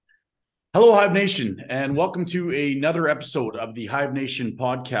Hello, Hive Nation, and welcome to another episode of the Hive Nation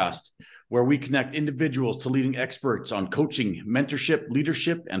podcast, where we connect individuals to leading experts on coaching, mentorship,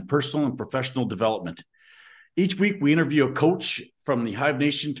 leadership, and personal and professional development. Each week, we interview a coach from the Hive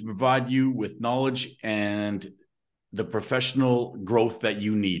Nation to provide you with knowledge and the professional growth that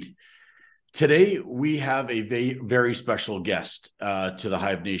you need. Today, we have a very special guest to the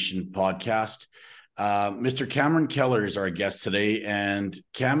Hive Nation podcast. Mr. Cameron Keller is our guest today, and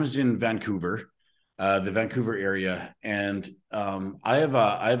Cam is in Vancouver, the Vancouver area, and I have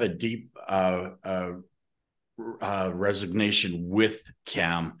a deep resignation with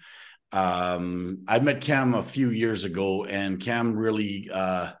Cam. I met Cam a few years ago, and Cam really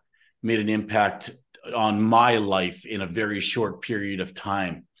made an impact on my life in a very short period of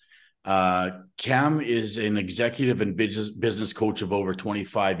time. Cam is an executive and business coach of over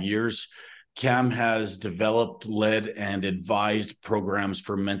 25 years. Cam has developed, led, and advised programs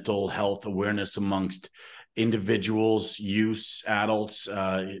for mental health awareness amongst individuals, youths, adults.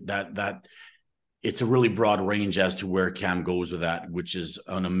 That it's a really broad range as to where Cam goes with that, which is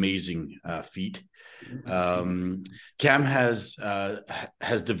an amazing feat. Cam has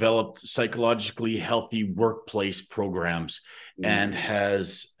developed psychologically healthy workplace programs and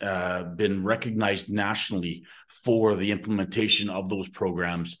has been recognized nationally for the implementation of those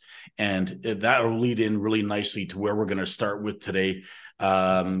programs. And that will lead in really nicely to where we're going to start with today.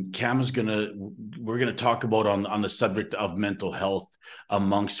 Cam is we're going to talk about on the subject of mental health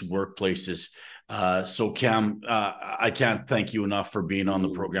amongst workplaces. So Cam, I can't thank you enough for being on the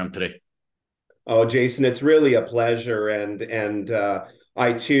program today. Oh, Jason, it's really a pleasure, and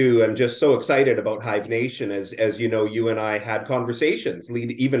I too am just so excited about Hive Nation. As you know, you and I had conversations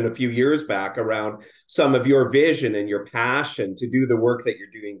even a few years back around some of your vision and your passion to do the work that you're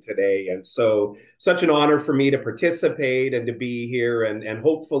doing today. And so, such an honor for me to participate and to be here, and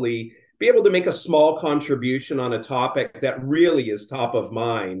hopefully be able to make a small contribution on a topic that really is top of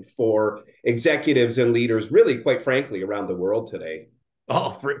mind for executives and leaders, really, quite frankly, around the world today.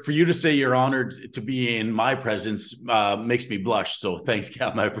 Oh, for you to say you're honored to be in my presence makes me blush. So thanks,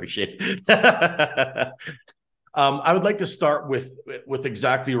 Cam. I appreciate it. I would like to start with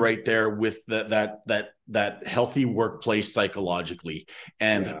exactly right there with that healthy workplace psychologically,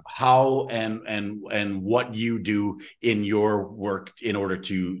 and Yeah. how and what you do in your work in order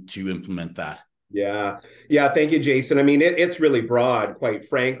to implement that. Yeah. Yeah. Thank you, Jason. I mean, it's really broad, quite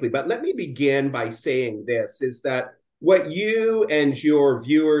frankly. But let me begin by saying this is that what you and your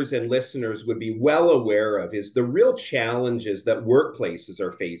viewers and listeners would be well aware of is the real challenges that workplaces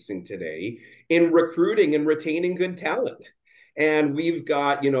are facing today in recruiting and retaining good talent. And we've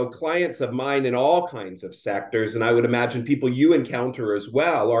got, clients of mine in all kinds of sectors, and I would imagine people you encounter as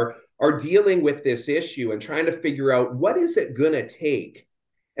well are dealing with this issue and trying to figure out what is it going to take.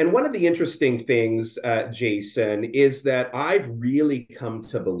 And one of the interesting things, Jason, is that I've really come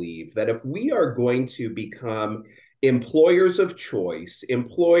to believe that if we are going to become employers of choice,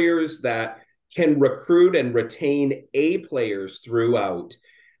 employers that can recruit and retain A players throughout,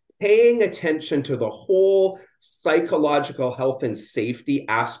 paying attention to the whole psychological health and safety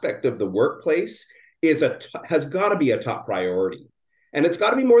aspect of the workplace has got to be a top priority. And it's got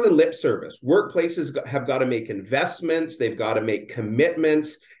to be more than lip service. Workplaces have got to make investments, they've got to make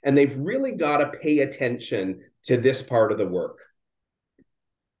commitments, and they've really got to pay attention to this part of the work.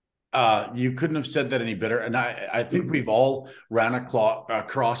 You couldn't have said that any better. And I think we've all ran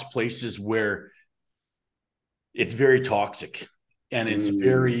across places where it's very toxic, and it's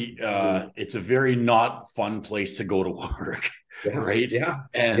a very not fun place to go to work. Yeah, Right. yeah,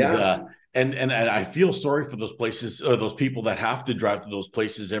 And yeah. and I feel sorry for those places, or those people that have to drive to those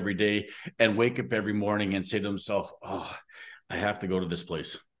places every day and wake up every morning and say to themselves, oh, I have to go to this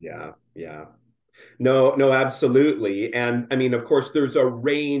place. Yeah, yeah. No, no, absolutely. And I mean, of course, there's a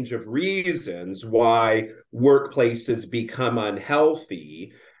range of reasons why workplaces become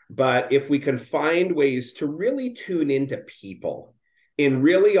unhealthy. But if we can find ways to really tune into people in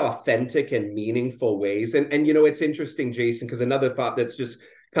really authentic and meaningful ways, and it's interesting, Jason, because another thought that's just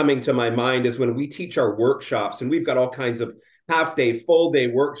coming to my mind is when we teach our workshops, and we've got all kinds of half day, full day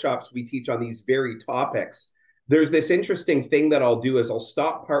workshops we teach on these very topics. There's this interesting thing that I'll do is I'll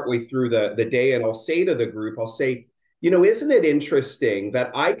stop partway through the day and I'll say to the group, I'll say, isn't it interesting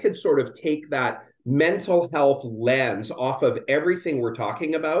that I could sort of take that mental health lens off of everything we're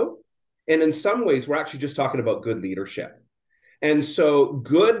talking about? And in some ways, we're actually just talking about good leadership. And so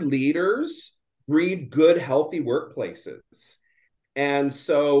good leaders breed good, healthy workplaces. And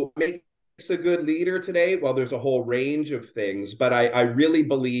so makes a good leader today? Well, there's a whole range of things, but I really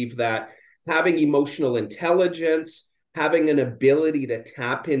believe that having emotional intelligence, having an ability to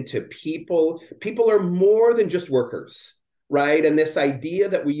tap into people. People are more than just workers, right? And this idea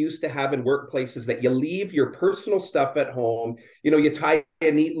that we used to have in workplaces that you leave your personal stuff at home, you tie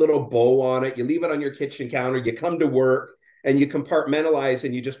a neat little bow on it, you leave it on your kitchen counter, you come to work and you compartmentalize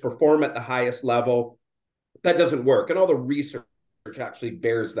and you just perform at the highest level. That doesn't work. And all the research actually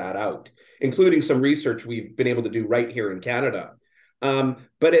bears that out, including some research we've been able to do right here in Canada.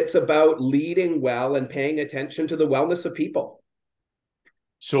 But it's about leading well and paying attention to the wellness of people.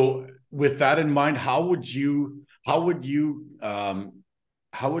 So with that in mind, how would you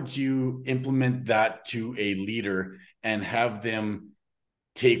implement that to a leader and have them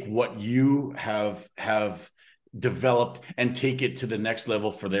take what you have developed and take it to the next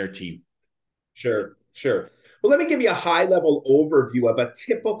level for their team? Sure. Well, let me give you a high level overview of a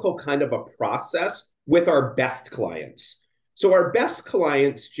typical kind of a process with our best clients. So our best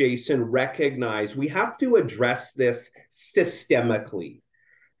clients, Jason, recognize we have to address this systemically.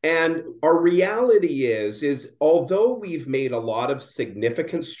 And our reality is although we've made a lot of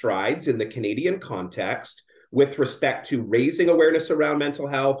significant strides in the Canadian context with respect to raising awareness around mental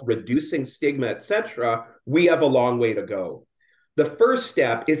health, reducing stigma, et cetera, we have a long way to go. The first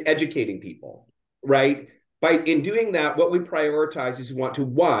step is educating people, right? In doing that, what we prioritize is we want to,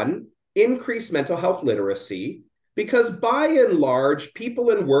 one, increase mental health literacy, because by and large,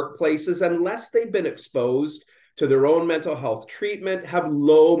 people in workplaces, unless they've been exposed to their own mental health treatment, have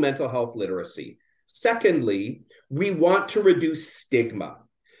low mental health literacy. Secondly, we want to reduce stigma,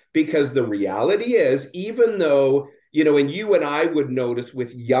 because the reality is, even though, and you and I would notice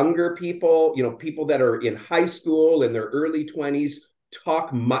with younger people, people that are in high school in their early 20s,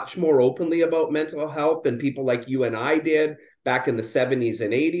 talk much more openly about mental health than people like you and I did back in the 70s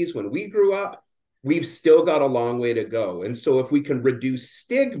and 80s when we grew up. We've still got a long way to go. And so if we can reduce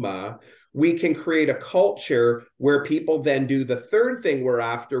stigma, we can create a culture where people then do the third thing we're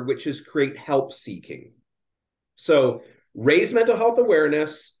after, which is create help seeking. So raise mental health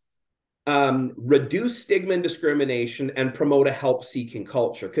awareness, reduce stigma and discrimination, and promote a help seeking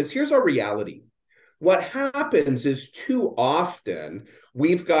culture. Because here's our reality. What happens is too often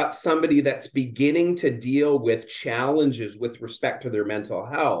we've got somebody that's beginning to deal with challenges with respect to their mental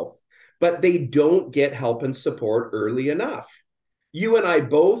health, but they don't get help and support early enough. You and I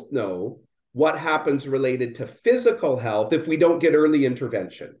both know what happens related to physical health if we don't get early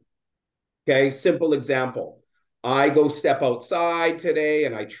intervention. Okay, simple example. I go step outside today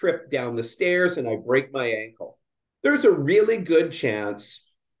and I trip down the stairs and I break my ankle. There's a really good chance,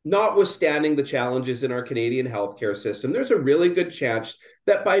 notwithstanding the challenges in our Canadian healthcare system, there's a really good chance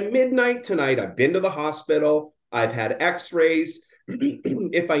that by midnight tonight, I've been to the hospital, I've had x-rays,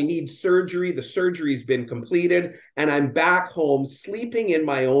 if I need surgery, the surgery's been completed, and I'm back home sleeping in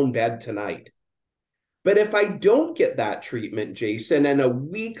my own bed tonight. But if I don't get that treatment, Jason, and a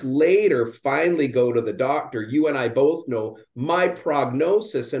week later finally go to the doctor, you and I both know my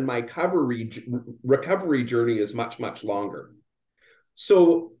prognosis and my recovery journey is much, much longer.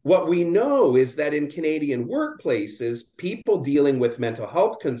 So what we know is that in Canadian workplaces, people dealing with mental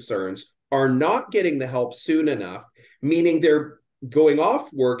health concerns are not getting the help soon enough, meaning they're going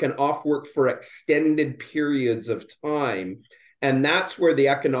off work and off work for extended periods of time. And that's where the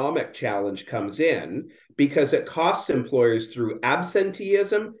economic challenge comes in, because it costs employers through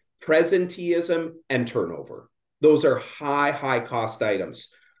absenteeism, presenteeism, and turnover. Those are high cost items.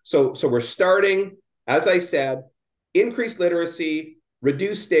 So we're starting, as I said, increase literacy,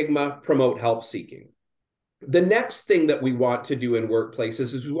 reduce stigma, promote help seeking. The next thing that we want to do in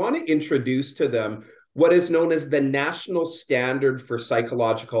workplaces is we want to introduce to them what is known as the National Standard for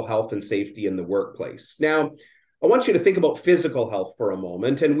Psychological Health and Safety in the Workplace. Now, I want you to think about physical health for a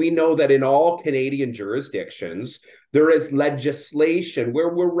moment. And we know that in all Canadian jurisdictions, there is legislation where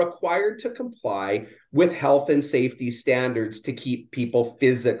we're required to comply with health and safety standards to keep people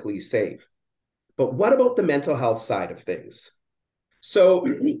physically safe. But what about the mental health side of things? So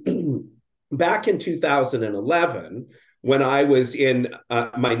back in 2011, when I was in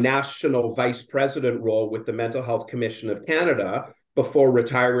my national vice president role with the Mental Health Commission of Canada, before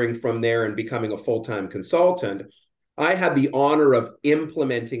retiring from there and becoming a full-time consultant, I had the honor of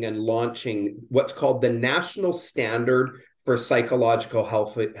implementing and launching what's called the National Standard for Psychological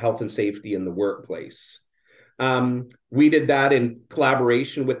Health and Safety in the Workplace. We did that in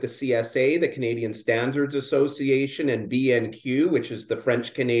collaboration with the CSA, the Canadian Standards Association, and BNQ, which is the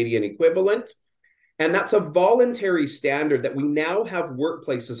French-Canadian equivalent. And that's a voluntary standard that we now have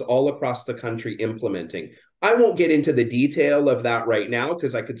workplaces all across the country implementing. I won't get into the detail of that right now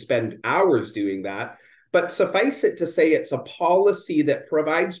because I could spend hours doing that. But suffice it to say, it's a policy that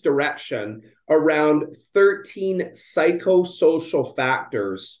provides direction around 13 psychosocial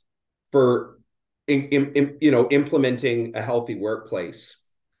factors for implementing a healthy workplace.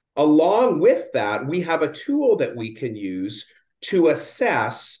 Along with that, we have a tool that we can use to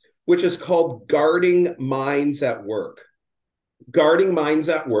assess, which is called Guarding Minds at Work. Guarding Minds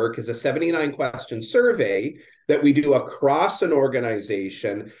at Work is a 79-question survey that we do across an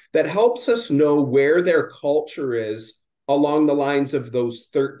organization that helps us know where their culture is along the lines of those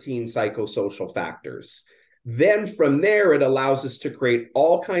 13 psychosocial factors. Then from there, it allows us to create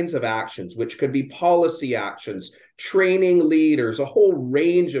all kinds of actions, which could be policy actions, training leaders, a whole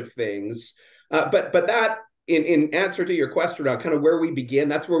range of things. But that, in answer to your question on kind of where we begin,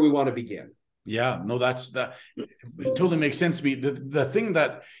 that's where we want to begin. Yeah, no, that it totally makes sense to me. The thing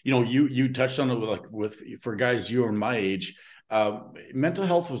that you touched on it with for guys you and my age, mental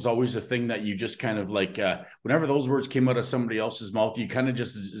health was always a thing that you just kind of like whenever those words came out of somebody else's mouth, you kind of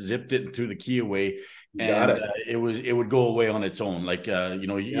just zipped it and threw the key away, and it would go away on its own. Like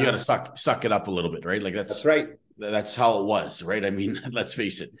you got to suck it up a little bit, right? Like that's right. That's how it was, right? I mean, let's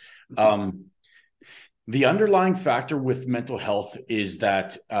face it. The underlying factor with mental health is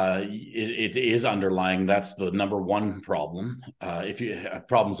that it is underlying. That's the number one problem.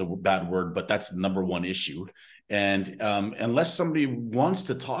 Problem's a bad word, but that's the number one issue. And unless somebody wants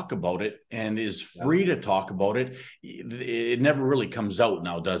to talk about it and is free to talk about it, it never really comes out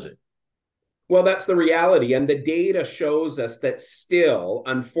now, does it? Well, that's the reality. And the data shows us that still,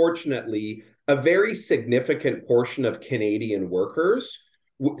 unfortunately, a very significant portion of Canadian workers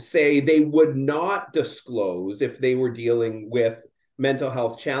say they would not disclose if they were dealing with mental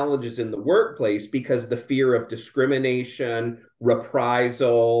health challenges in the workplace because the fear of discrimination,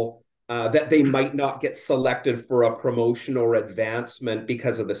 reprisal, that they might not get selected for a promotion or advancement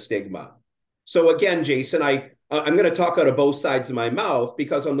because of the stigma. So again, Jason, I'm going to talk out of both sides of my mouth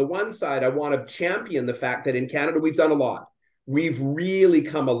because on the one side, I want to champion the fact that in Canada, we've done a lot. We've really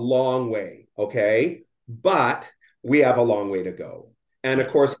come a long way, okay? But we have a long way to go. And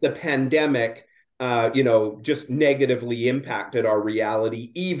of course, the pandemic, just negatively impacted our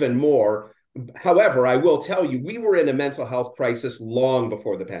reality even more. However, I will tell you, we were in a mental health crisis long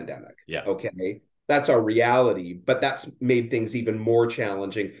before the pandemic. Yeah. Okay. That's our reality, but that's made things even more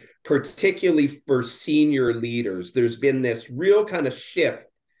challenging, particularly for senior leaders. There's been this real kind of shift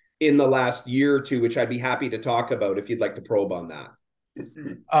in the last year or two, which I'd be happy to talk about if you'd like to probe on that.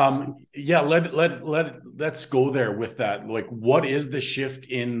 Let's go there with that. Like, what is the shift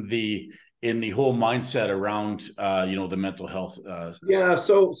in the whole mindset around the mental health?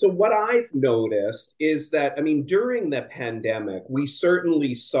 So what I've noticed is that, I mean, during the pandemic, we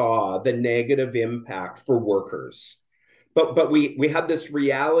certainly saw the negative impact for workers, but we had this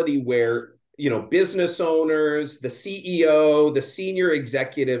reality where business owners, the CEO, the senior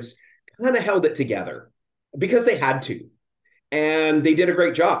executives kind of held it together because they had to. And they did a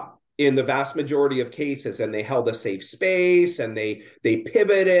great job in the vast majority of cases. And they held a safe space and they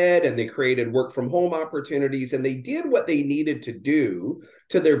pivoted and they created work from home opportunities. And they did what they needed to do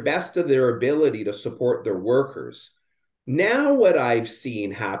to their best of their ability to support their workers. Now, what I've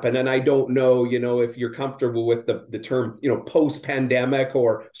seen happen, and I don't know, if you're comfortable with the term, post-pandemic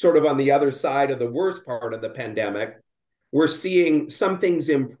or sort of on the other side of the worst part of the pandemic, we're seeing some things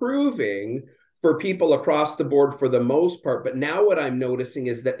improving for people across the board for the most part. But now what I'm noticing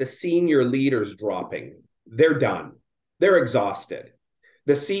is that the senior leaders dropping, they're done. They're exhausted.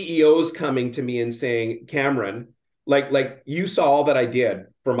 The CEOs coming to me and saying, Cameron, like you saw all that I did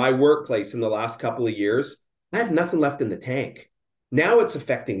for my workplace in the last couple of years. I have nothing left in the tank. Now it's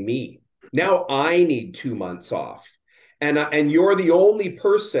affecting me. Now I need 2 months off. And you're the only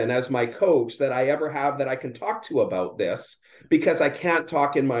person as my coach that I ever have that I can talk to about this because I can't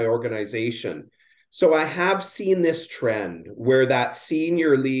talk in my organization. So I have seen this trend where that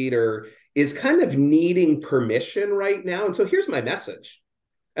senior leader is kind of needing permission right now. And so here's my message.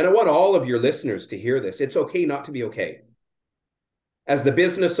 And I want all of your listeners to hear this. It's okay not to be okay. As the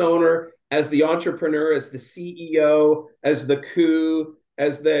business owner, as the entrepreneur, as the CEO, as the coup,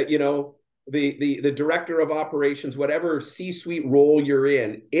 as the director of operations, whatever C-suite role you're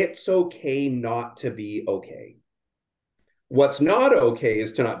in, it's okay not to be okay. What's not okay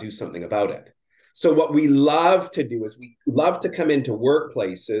is to not do something about it. So what we love to do is we love to come into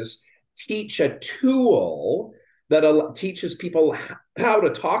workplaces, teach a tool that teaches people how to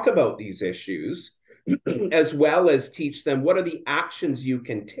talk about these issues, as well as teach them what are the actions you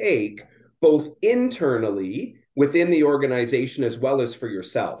can take, both internally within the organization, as well as for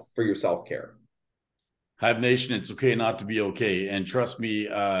yourself, for your self-care. Hive Nation, it's okay not to be okay. And trust me,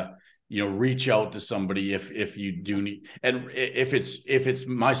 reach out to somebody if you do need, and if it's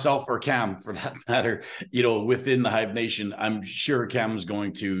myself or Cam for that matter, within the Hive Nation, I'm sure Cam's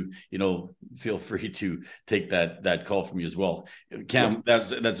going to, feel free to take that call from you as well. Cam,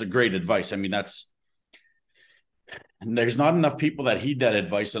 that's a great advice. I mean, there's not enough people that heed that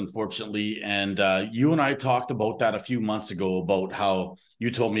advice, unfortunately. And you and I talked about that a few months ago, about how you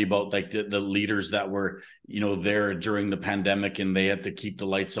told me about like the leaders that were, there during the pandemic, and they had to keep the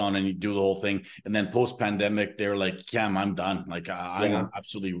lights on and you do the whole thing. And then post pandemic, they're like, Cam, I'm done. Like I'm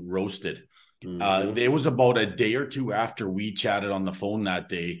absolutely roasted. It was about a day or two after we chatted on the phone that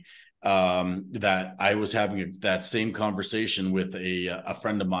day, that I was having that same conversation with a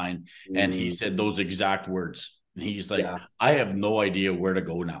friend of mine, and he said those exact words. And he's like, I have no idea where to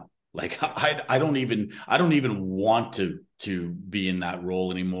go now. Like I don't even want to be in that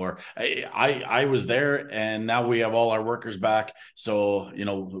role anymore. I was there, and now we have all our workers back. So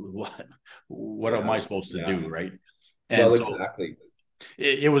what am I supposed to do, right? And well, so exactly.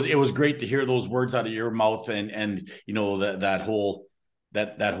 It was great to hear those words out of your mouth, and that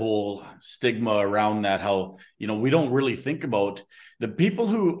whole stigma around that, how we don't really think about the people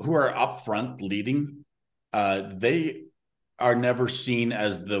who are up front leading. They are never seen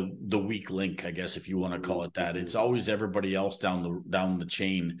as the weak link, I guess, if you want to call it that. It's always everybody else down the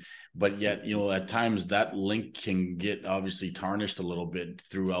chain. But yet, at times that link can get obviously tarnished a little bit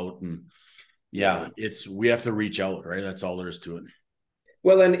throughout. And we have to reach out, right? That's all there is to it.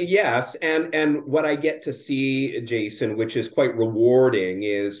 Well, and yes, and what I get to see, Jason, which is quite rewarding,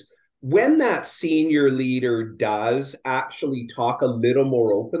 is when that senior leader does actually talk a little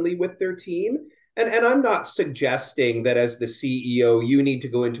more openly with their team. And I'm not suggesting that as the CEO, you need to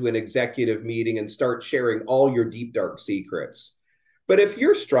go into an executive meeting and start sharing all your deep, dark secrets. But if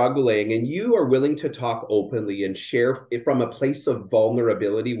you're struggling and you are willing to talk openly and share from a place of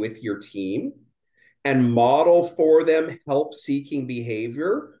vulnerability with your team and model for them help-seeking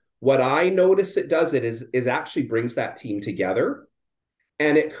behavior, what I notice it does is actually brings that team together,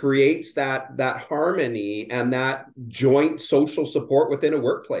 and it creates that harmony and that joint social support within a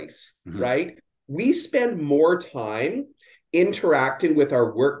workplace, right? We spend more time interacting with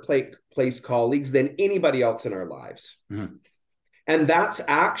our workplace colleagues than anybody else in our lives. And that's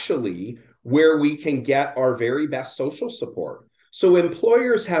actually where we can get our very best social support. So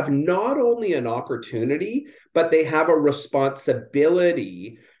employers have not only an opportunity, but they have a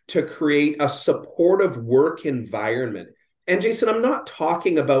responsibility to create a supportive work environment. And Jason, I'm not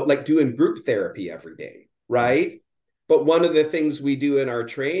talking about like doing group therapy every day, right? But one of the things we do in our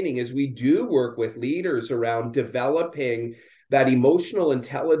training is we do work with leaders around developing that emotional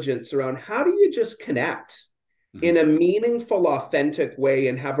intelligence around how do you just connect in a meaningful, authentic way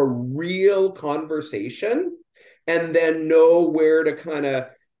and have a real conversation, and then know where to kind of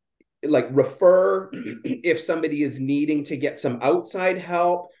like refer if somebody is needing to get some outside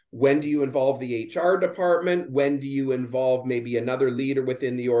help. When do you involve the HR department? When do you involve maybe another leader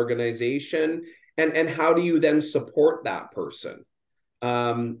within the organization? And how do you then support that person?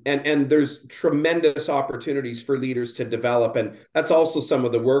 And there's tremendous opportunities for leaders to develop. And that's also some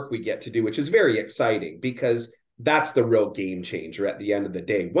of the work we get to do, which is very exciting, because that's the real game changer at the end of the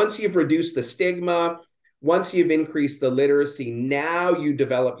day. Once you've reduced the stigma, once you've increased the literacy, now you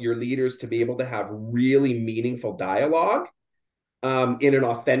develop your leaders to be able to have really meaningful dialogue in an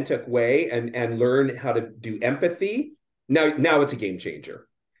authentic way, and learn how to do empathy. Now it's a game changer.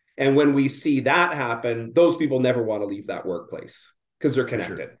 And when we see that happen, those people never want to leave that workplace because they're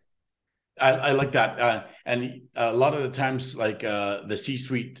connected. Sure. I like that. And a lot of the times, like the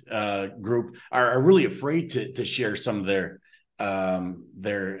C-suite group are really afraid to share some of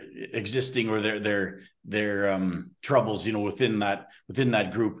their existing or their troubles, within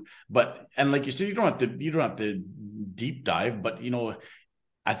that group. But, and like you said, you don't have to deep dive, but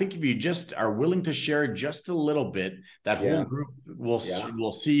I think if you just are willing to share just a little bit, that whole group will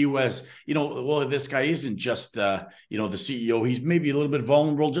see you as, well, this guy isn't just, the CEO. He's maybe a little bit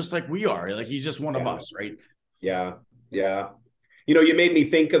vulnerable, just like we are. Like he's just one of us, right? Yeah. You made me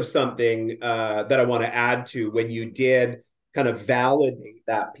think of something that I want to add to when you did kind of validate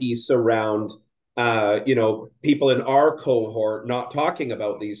that piece around, people in our cohort not talking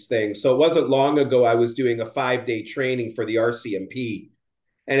about these things. So it wasn't long ago, I was doing a 5-day training for the RCMP.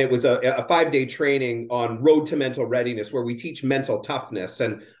 And it was a 5-day training on road to mental readiness, where we teach mental toughness.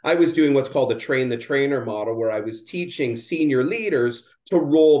 And I was doing what's called a train the trainer model, where I was teaching senior leaders to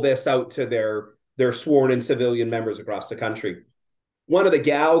roll this out to their sworn and civilian members across the country. One of the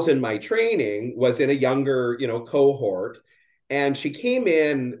gals in my training was in a younger, cohort. And she came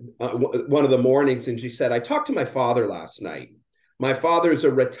in one of the mornings and she said, I talked to my father last night. My father's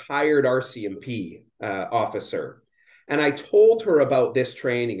a retired RCMP officer. And I told her about this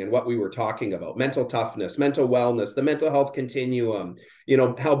training and what we were talking about: mental toughness, mental wellness, the mental health continuum,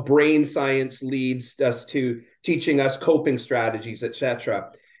 how brain science leads us to teaching us coping strategies, etc.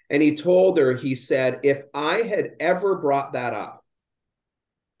 And he said, if I had ever brought that up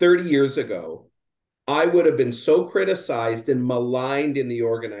 30 years ago, I would have been so criticized and maligned in the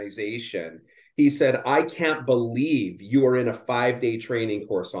organization. He said, I can't believe you are in a 5-day training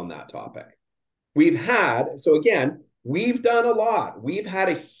course on that topic. So again, we've done a lot. We've had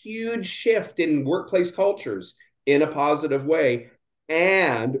a huge shift in workplace cultures in a positive way,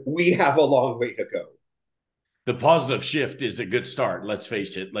 and we have a long way to go. The positive shift is a good start. Let's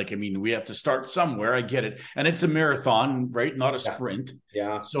face it. Like, I mean, we have to start somewhere. I get it. And it's a marathon, right? Not a sprint.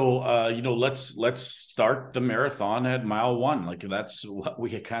 Yeah. So, let's start the marathon at mile 1. Like, that's what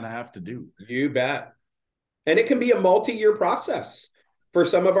we kind of have to do. You bet. And it can be a multi-year process for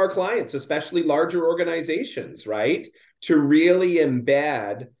some of our clients, especially larger organizations, right? To really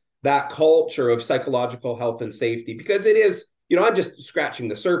embed that culture of psychological health and safety, because it is, I'm just scratching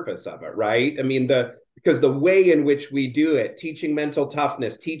the surface of it, right? I mean, because the way in which we do it, teaching mental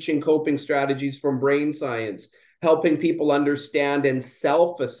toughness, teaching coping strategies from brain science, helping people understand and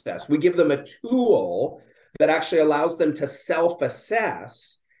self-assess. We give them a tool that actually allows them to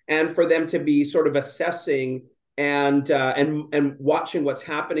self-assess and for them to be sort of assessing and watching what's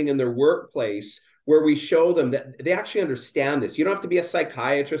happening in their workplace, where we show them that they actually understand this. You don't have to be a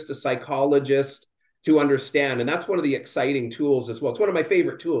psychiatrist, a psychologist to understand. And that's one of the exciting tools as well. It's one of my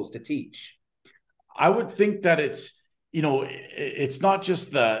favorite tools to teach. I would think that it's not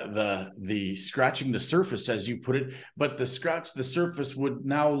just the scratching the surface, as you put it, but the scratch the surface would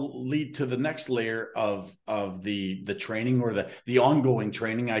now lead to the next layer of the training, or the ongoing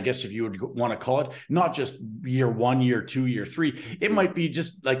training, I guess, if you would want to call it, not just year 1, year 2, year 3. It might be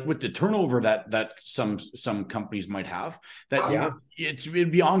just like with the turnover that some companies might have, that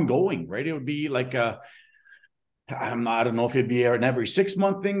it'd be ongoing, right? It would be like I don't know if it'd be an every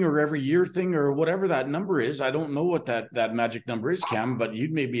 6-month thing or every year thing or whatever that number is. I don't know what that magic number is, Cam, but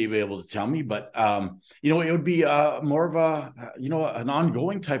you'd maybe be able to tell me. But it would be more of an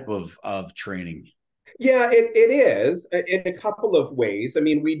ongoing type of training. Yeah, it is in a couple of ways. I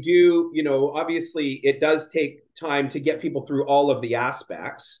mean, we do, obviously it does take time to get people through all of the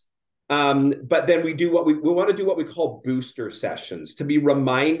aspects. But then we want to do what we call booster sessions, to be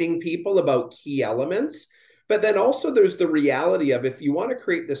reminding people about key elements. But then also there's the reality of, if you want to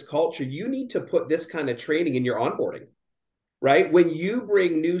create this culture, you need to put this kind of training in your onboarding, right? When you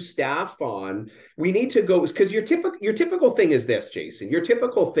bring new staff on, we need to go, because your typical thing is this, Jason. Your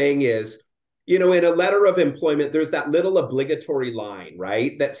typical thing is, in a letter of employment, there's that little obligatory line,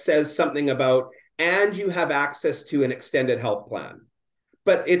 right? That says something about, and you have access to an extended health plan.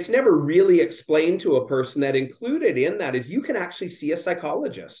 But it's never really explained to a person that included in that is you can actually see a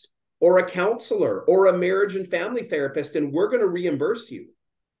psychologist or a counselor or a marriage and family therapist, and we're going to reimburse you,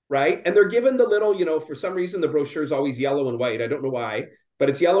 right? And they're given the little, for some reason, the brochure is always yellow and white. I don't know why, but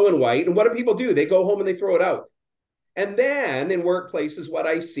it's yellow and white. And what do people do? They go home and they throw it out. And then in workplaces, what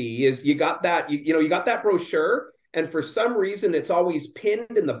I see is you got that, you got that brochure, and for some reason, it's always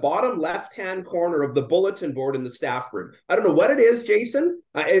pinned in the bottom left-hand corner of the bulletin board in the staff room. I don't know what it is, Jason.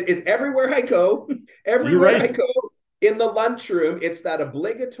 It's everywhere I go, I go. In the lunchroom, it's that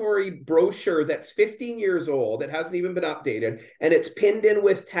obligatory brochure that's 15 years old. It hasn't even been updated, and it's pinned in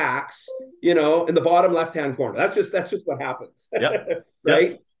with tax, in the bottom left-hand corner. That's just what happens, yep.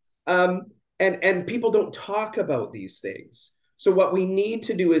 Right? Yep. And people don't talk about these things. So what we need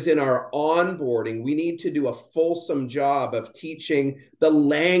to do is, in our onboarding, we need to do a fulsome job of teaching the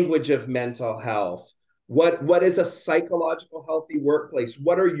language of mental health. What is a psychological healthy workplace?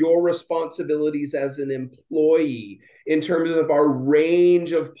 What are your responsibilities as an employee in terms of our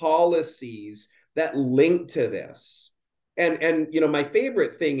range of policies that link to this? And my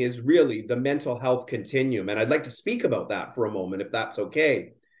favorite thing is really the mental health continuum. And I'd like to speak about that for a moment, if that's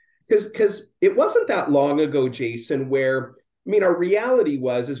okay. Because it wasn't that long ago, Jason, where, our reality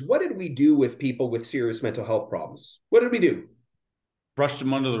is what did we do with people with serious mental health problems? What did we do? Brushed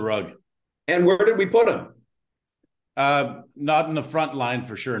them under the rug. And where did we put them? Not in the front line,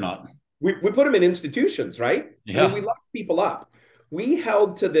 for sure not. We put them in institutions, right? Yeah. We locked people up. We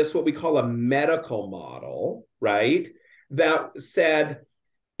held to this, what we call a medical model, right? That said,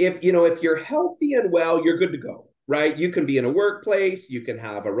 if you're healthy and well, you're good to go, right? You can be in a workplace, you can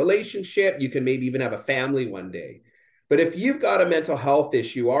have a relationship, you can maybe even have a family one day. But if you've got a mental health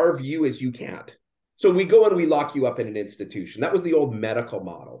issue, our view is you can't. So we go and we lock you up in an institution. That was the old medical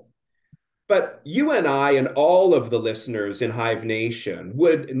model. But you and I and all of the listeners in Hive Nation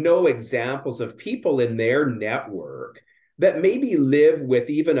would know examples of people in their network that maybe live with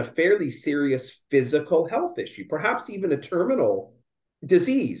even a fairly serious physical health issue, perhaps even a terminal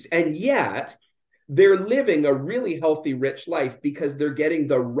disease. And yet they're living a really healthy, rich life because they're getting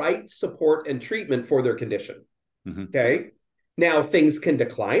the right support and treatment for their condition. Mm-hmm. Okay. Now, things can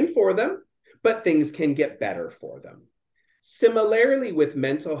decline for them, but things can get better for them. Similarly, with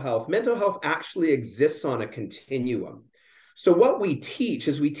mental health actually exists on a continuum. So what we teach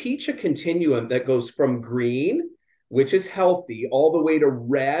is we teach a continuum that goes from green, which is healthy, all the way to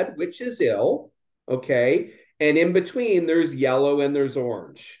red, which is ill, okay? And in between, there's yellow and there's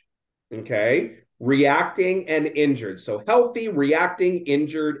orange, okay? Reacting and injured. So healthy, reacting,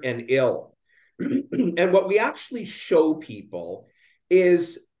 injured, and ill. And what we actually show people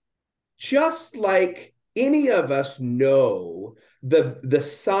is just like any of us know the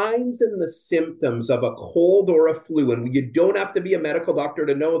signs and the symptoms of a cold or a flu, and you don't have to be a medical doctor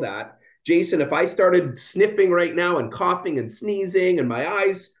to know that. Jason, if I started sniffing right now and coughing and sneezing and my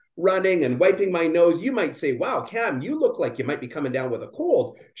eyes running and wiping my nose, you might say, wow, Cam, you look like you might be coming down with a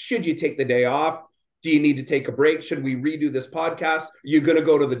cold. Should you take the day off? Do you need to take a break? Should we redo this podcast? Are you going to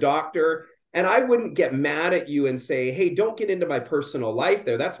go to the doctor? And I wouldn't get mad at you and say, hey, don't get into my personal life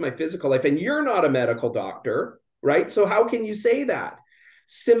there. That's my physical life. And you're not a medical doctor, right? So how can you say that?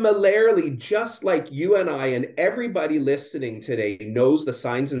 Similarly, just like you and I and everybody listening today knows the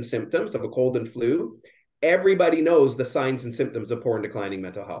signs and symptoms of a cold and flu, everybody knows the signs and symptoms of poor and declining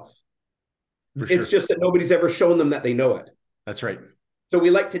mental health. It's just that nobody's ever shown them that they know it. That's right. So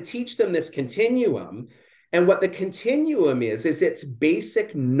we like to teach them this continuum. And what the continuum is it's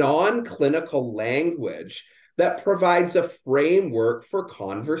basic non-clinical language that provides a framework for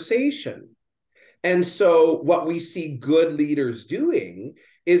conversation. And so what we see good leaders doing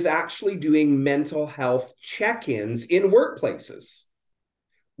is actually doing mental health check-ins in workplaces,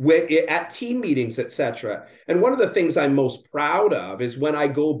 at team meetings, etc. And one of the things I'm most proud of is when I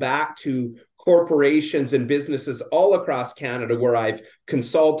go back to corporations and businesses all across Canada where I've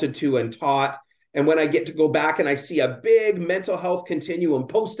consulted to and taught, and when I get to go back and I see a big mental health continuum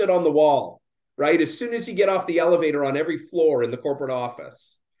posted on the wall, right? As soon as you get off the elevator on every floor in the corporate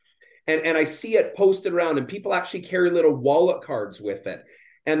office, and I see it posted around, and people actually carry little wallet cards with it.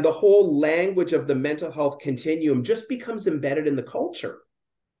 And the whole language of the mental health continuum just becomes embedded in the culture.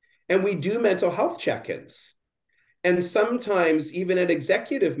 And we do mental health check-ins. And sometimes even at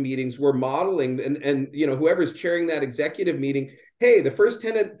executive meetings, we're modeling, and you know, whoever's chairing that executive meeting, hey, the first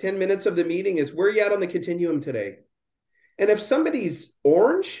 10 minutes of the meeting is, where are you at on the continuum today? And if somebody's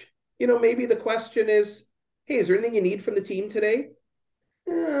orange, you know, maybe the question is, hey, is there anything you need from the team today?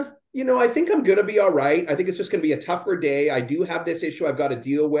 You know, I think I'm going to be all right. I think it's just going to be a tougher day. I do have this issue I've got to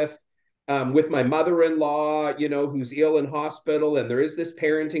deal with my mother-in-law, you know, who's ill in hospital, and there is this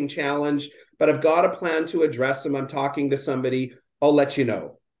parenting challenge, but I've got a plan to address them. I'm talking to somebody. I'll let you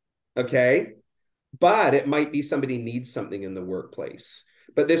know. Okay. But it might be somebody needs something in the workplace.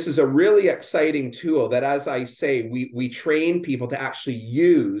 But this is a really exciting tool that, as I say, we train people to actually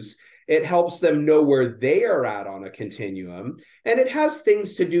use. It helps them know where they are at on a continuum. And it has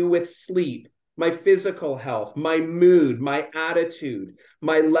things to do with sleep, my physical health, my mood, my attitude,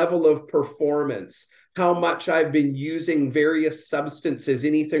 my level of performance, how much I've been using various substances,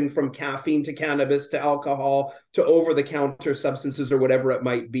 anything from caffeine to cannabis to alcohol to over-the-counter substances or whatever it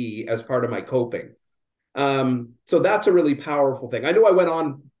might be as part of my coping. So that's a really powerful thing. I know I went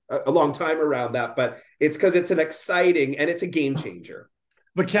on a long time around that, but it's because it's an exciting and it's a game changer.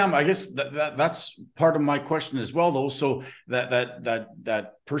 But Cam, I guess that's part of my question as well, though. So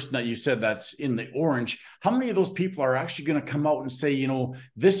that person that you said that's in the orange, how many of those people are actually going to come out and say, you know,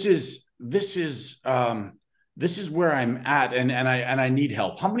 this is where I'm at, and I need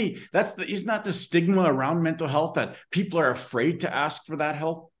help? How many? Isn't that the stigma around mental health, that people are afraid to ask for that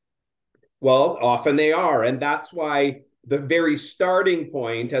help? Well, often they are, and that's why the very starting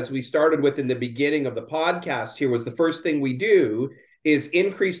point, as we started with in the beginning of the podcast here, was the first thing we do is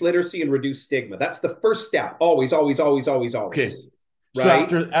increase literacy and reduce stigma. That's the first step. Always, always, always, always, always. Okay. Right?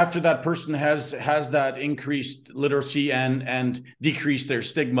 So after that person has that increased literacy and decreased their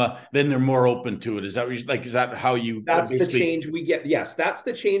stigma, then they're more open to it. Is that how you? That's the change we get. Yes, that's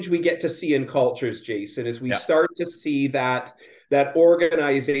the change we get to see in cultures, Jason, is we start to see that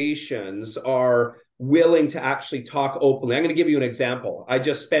organizations are willing to actually talk openly. I'm going to give you an example. I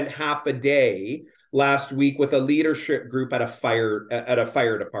just spent half a day last week with a leadership group at a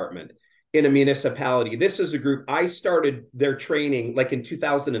fire department in a municipality. This is a group, I started their training like in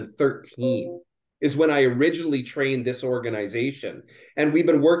 2013 is when I originally trained this organization. And we've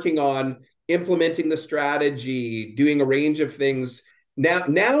been working on implementing the strategy, doing a range of things.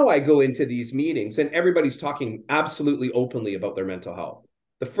 Now I go into these meetings and everybody's talking absolutely openly about their mental health.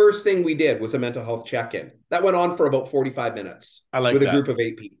 The first thing we did was a mental health check-in. That went on for about 45 minutes I like with a that. group of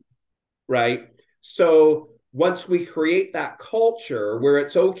 8 people, right? So once we create that culture where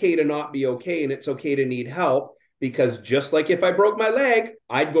it's okay to not be okay and it's okay to need help, because just like if I broke my leg,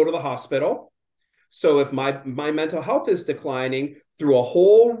 I'd go to the hospital. So if my mental health is declining through a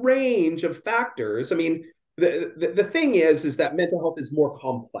whole range of factors, I mean, the thing is that mental health is more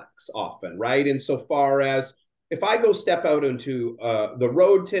complex often, right? Insofar as if I go step out into the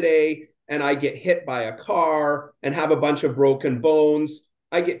road today and I get hit by a car and have a bunch of broken bones,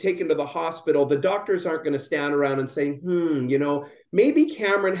 I get taken to the hospital, the doctors aren't going to stand around and say, maybe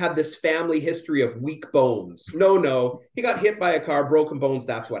Cameron had this family history of weak bones. No, he got hit by a car, broken bones,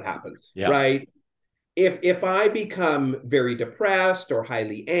 that's what happens, Yeah. right? If I become very depressed or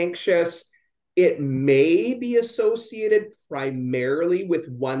highly anxious, it may be associated primarily with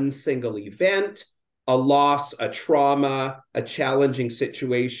one single event, a loss, a trauma, a challenging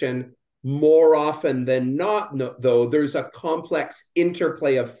situation. More often than not, though, there's a complex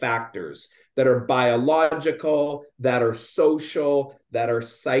interplay of factors that are biological, that are social, that are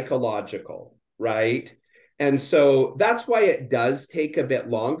psychological, right? And so that's why it does take a bit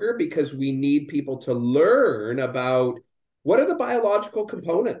longer, because we need people to learn about what are the biological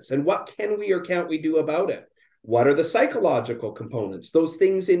components and what can we or can't we do about it? What are the psychological components? Those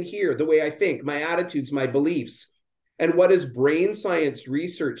things in here, the way I think, my attitudes, my beliefs. And what does brain science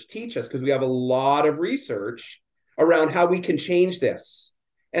research teach us? Because we have a lot of research around how we can change this.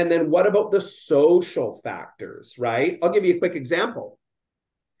 And then what about the social factors, right? I'll give you a quick example.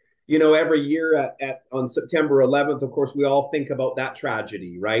 Every year on September 11th, of course, we all think about that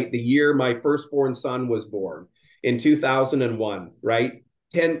tragedy, right? The year my firstborn son was born in 2001, right?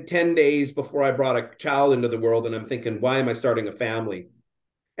 10 days before I brought a child into the world. And I'm thinking, why am I starting a family?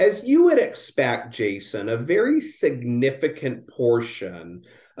 As you would expect, Jason, a very significant portion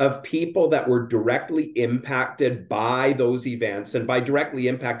of people that were directly impacted by those events, and by directly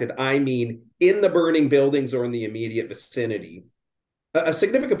impacted, I mean in the burning buildings or in the immediate vicinity, a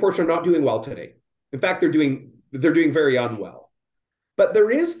significant portion are not doing well today. In fact, they're doing very unwell. But there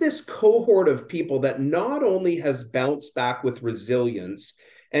is this cohort of people that not only has bounced back with resilience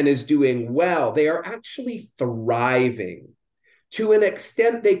and is doing well, they are actually thriving to an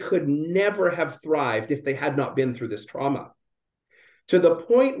extent they could never have thrived if they had not been through this trauma. To the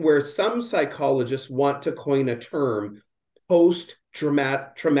point where some psychologists want to coin a term,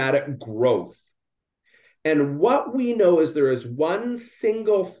 post-traumatic growth. And what we know is there is one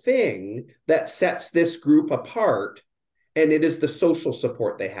single thing that sets this group apart, and it is the social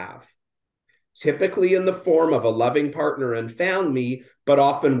support they have. Typically in the form of a loving partner and family, but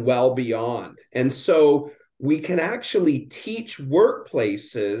often well beyond. And so we can actually teach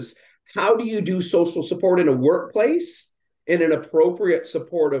workplaces, how do you do social support in a workplace in an appropriate,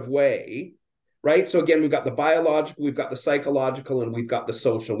 supportive way, right? So again, we've got the biological, we've got the psychological, and we've got the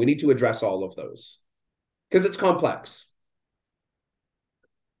social. We need to address all of those, because it's complex.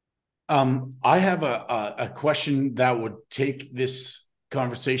 I have a question that would take this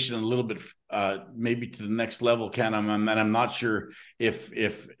conversation a little bit, maybe to the next level, Ken. And I'm not sure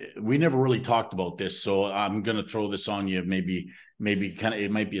if we never really talked about this, so I'm going to throw this on you. Maybe kind of,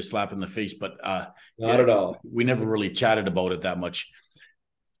 it might be a slap in the face, but not at all. We never really chatted about it that much.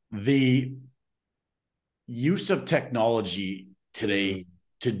 The use of technology today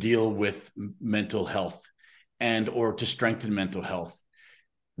to deal with mental health and or to strengthen mental health.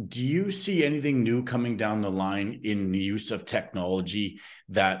 Do you see anything new coming down the line in the use of technology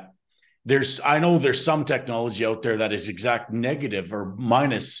that I know there's some technology out there that is exact negative or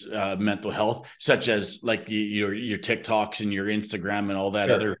minus mental health, such as like your TikToks and your Instagram and all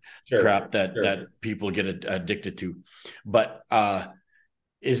that other crap that people get addicted to. But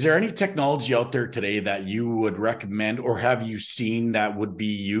is there any technology out there today that you would recommend, or have you seen that would be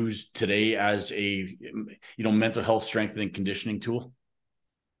used today as a mental health strengthening conditioning tool?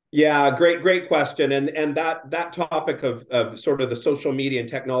 Yeah, great question. And that topic of sort of the social media and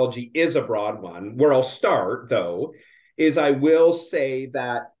technology is a broad one. Where I'll start, though, is I will say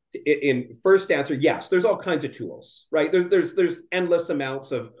that in first answer, yes, there's all kinds of tools, right? There's endless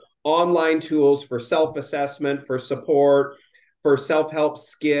amounts of online tools for self-assessment, for support, for self-help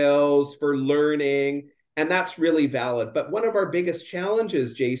skills, for learning, and that's really valid. But one of our biggest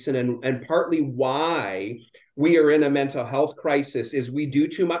challenges, Jason, and partly why we are in a mental health crisis, is we do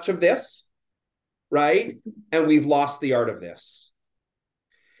too much of this, right? And we've lost the art of this.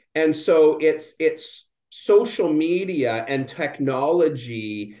 And so it's social media and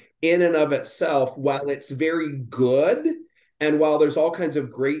technology in and of itself, while it's very good, and while there's all kinds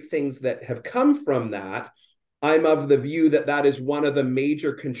of great things that have come from that, I'm of the view that that is one of the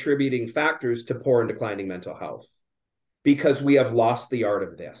major contributing factors to poor and declining mental health, because we have lost the art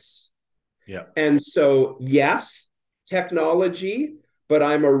of this. Yeah. And so, yes, technology, but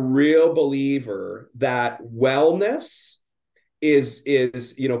I'm a real believer that wellness is,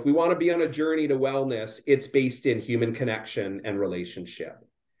 if we want to be on a journey to wellness, it's based in human connection and relationship.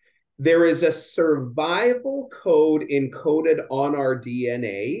 There is a survival code encoded on our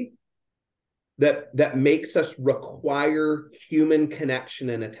DNA that makes us require human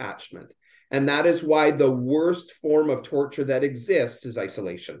connection and attachment. And that is why the worst form of torture that exists is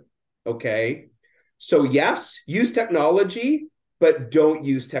isolation. Okay. So yes, use technology, but don't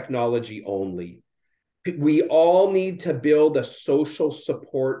use technology only. We all need to build a social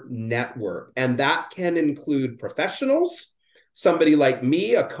support network, and that can include professionals, somebody like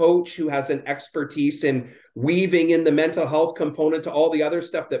me, a coach who has an expertise in weaving in the mental health component to all the other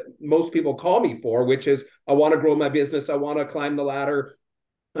stuff that most people call me for, which is I want to grow my business, I want to climb the ladder,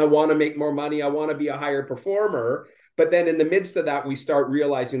 I want to make more money, I want to be a higher performer. But then in the midst of that, we start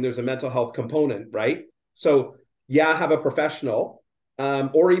realizing there's a mental health component, right? So yeah, have a professional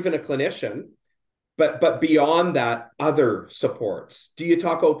or even a clinician. But beyond that, other supports. Do you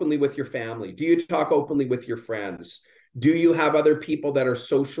talk openly with your family? Do you talk openly with your friends? Do you have other people that are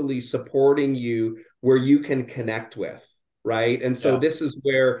socially supporting you where you can connect with, right? And so this is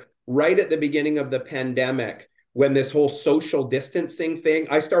where, right at the beginning of the pandemic, when this whole social distancing thing,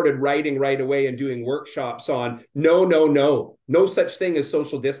 I started writing right away and doing workshops on no such thing as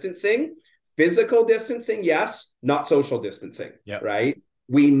social distancing. Physical distancing, yes, not social distancing, right?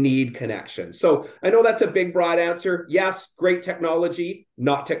 We need connection. So I know that's a big, broad answer. Yes, great technology,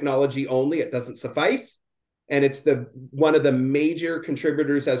 not technology only. It doesn't suffice. And it's one of the major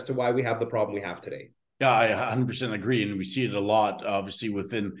contributors as to why we have the problem we have today. Yeah, I 100% agree, and we see it a lot, obviously,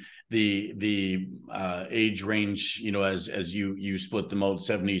 within the age range. As you split them out,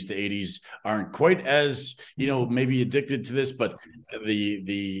 70s to 80s aren't quite as maybe addicted to this, but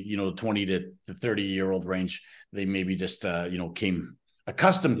the 20 to 30-year-old range, they maybe just came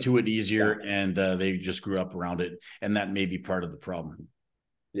accustomed to it easier, and they just grew up around it, and that may be part of the problem.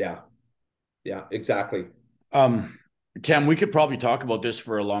 Yeah, exactly. Cam, we could probably talk about this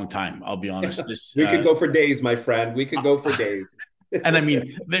for a long time. I'll be honest. We could go for days, my friend. We could go for days. And I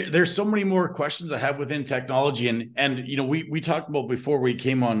mean, there's so many more questions I have within technology, and we talked about before we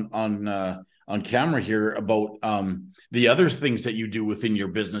came on camera here about the other things that you do within your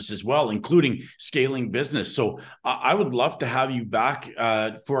business as well, including scaling business. So I would love to have you back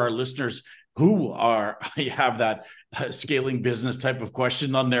for our listeners who have that scaling business type of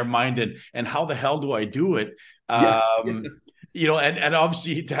question on their mind, and how the hell do I do it? And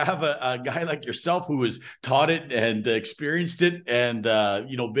obviously to have a guy like yourself who has taught it and experienced it and,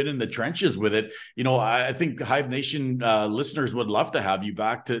 been in the trenches with it, I think Hive Nation listeners would love to have you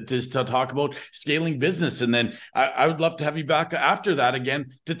back to talk about scaling business. And then I would love to have you back after that again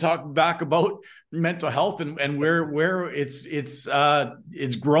to talk back about mental health and where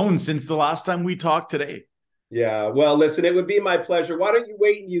it's grown since the last time we talked today. Yeah. Well, listen, it would be my pleasure. Why don't you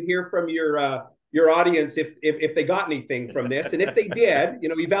wait and you hear from your audience if they got anything from this, and if they did,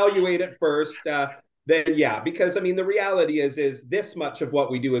 evaluate it first. Then yeah, because I mean the reality is this much of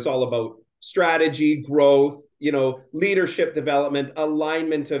what we do is all about strategy, growth, leadership development,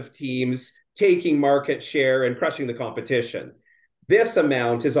 alignment of teams, taking market share, and crushing the competition. This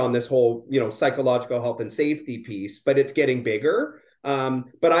amount is on this whole psychological health and safety piece, but it's getting bigger.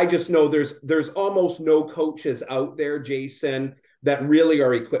 But I just know there's almost no coaches out there, Jason, that really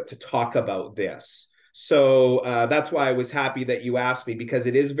are equipped to talk about this. So that's why I was happy that you asked me, because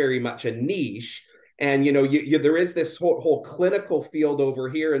it is very much a niche. And, there is this whole clinical field over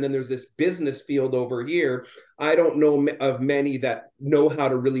here, and then there's this business field over here. I don't know of many that know how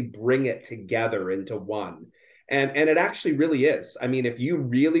to really bring it together into one. And it actually really is. I mean, if you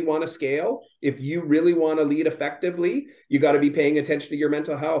really want to scale, if you really want to lead effectively, you got to be paying attention to your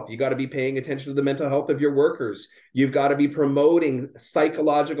mental health. You got to be paying attention to the mental health of your workers. You've got to be promoting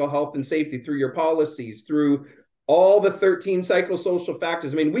psychological health and safety through your policies, through all the 13 psychosocial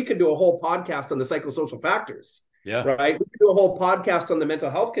factors. I mean, we could do a whole podcast on the psychosocial factors. Yeah. Right. We could do a whole podcast on the mental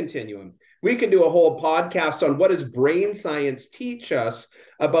health continuum. We can do a whole podcast on what does brain science teach us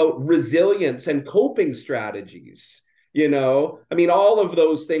about resilience and coping strategies. I mean, all of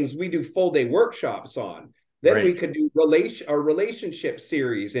those things we do full day workshops on. Then we could do our relationship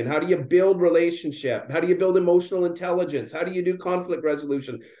series, and how do you build relationship? How do you build emotional intelligence? How do you do conflict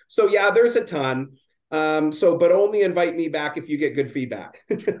resolution? So yeah, there's a ton. But only invite me back if you get good feedback.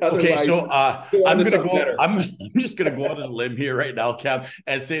 Okay, Otherwise, so go on I'm to gonna something go. better. I'm just gonna go out on a limb here right now, Cam,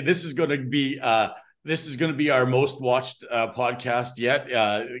 and say this is gonna be our most watched podcast yet.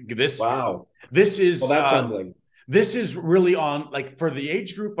 Wow. This Well, is that's humbling. this is really on, like, for the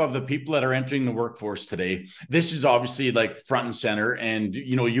age group of the people that are entering the workforce today. This is obviously like front and center, and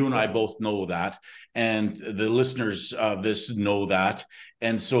you and I both know that, and the listeners of this know that.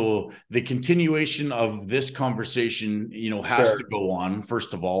 And so the continuation of this conversation has to Sure. go on,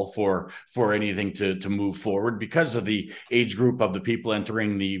 first of all, for anything to move forward, because of the age group of the people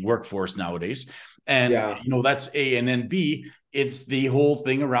entering the workforce nowadays. And Yeah. that's A. And then B, it's the whole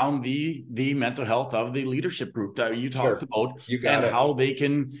thing around the mental health of the leadership group that you talked Sure. about, You and got it. how they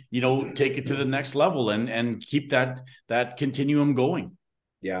can take it to the next level and keep that continuum going.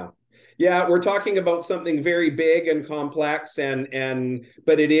 Yeah. Yeah, we're talking about something very big and complex, and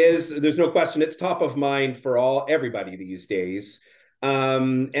but there's no question it's top of mind for everybody these days.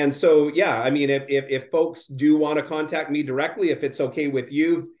 And so yeah, I mean, if folks do want to contact me directly, if it's okay with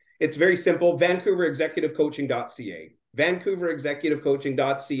you, it's very simple: vancouverexecutivecoaching.ca.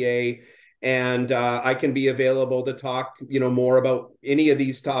 vancouverexecutivecoaching.ca. And I can be available to talk more about any of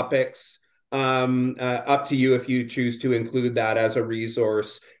these topics. Up to you if you choose to include that as a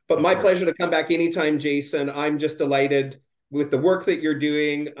resource. But Of my course. pleasure to come back anytime, Jason. I'm just delighted with the work that you're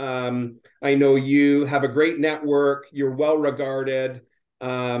doing. I know you have a great network. You're well regarded.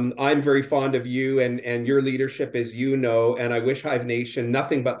 I'm very fond of you and your leadership, as you know, and I wish Hive Nation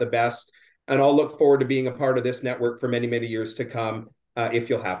nothing but the best. And I'll look forward to being a part of this network for many, many years to come, if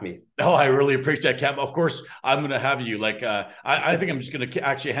you'll have me. Oh, I really appreciate that, Cam. Of course, I'm going to have you. Like, I think I'm just going to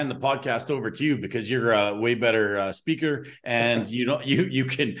actually hand the podcast over to you, because you're a way better speaker, and you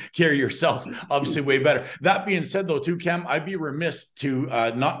can carry yourself obviously way better. That being said, though, too, Cam, I'd be remiss to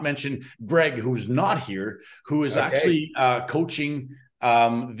not mention Greg, who's not here, who is Okay. actually coaching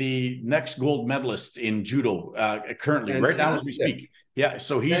the next gold medalist in judo currently, right now as we Fantastic. speak. Yeah,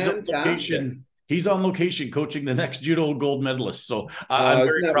 so he's on Fantastic. location. He's on location coaching the next judo gold medalist. So I'm Isn't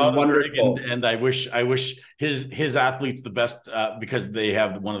very that proud of Greg, and wonderful? I wish his athletes the best, because they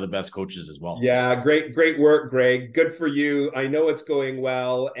have one of the best coaches as well. So. Yeah, great work, Greg. Good for you. I know it's going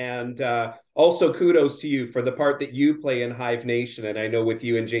well. And also kudos to you for the part that you play in Hive Nation. And I know with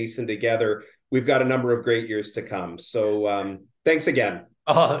you and Jason together, we've got a number of great years to come. So thanks again.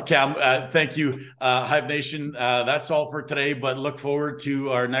 Cam, thank you, Hive Nation. That's all for today, but look forward to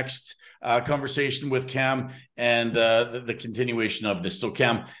our next conversation with Cam, and the continuation of this. So,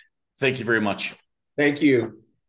 Cam, thank you very much. Thank you.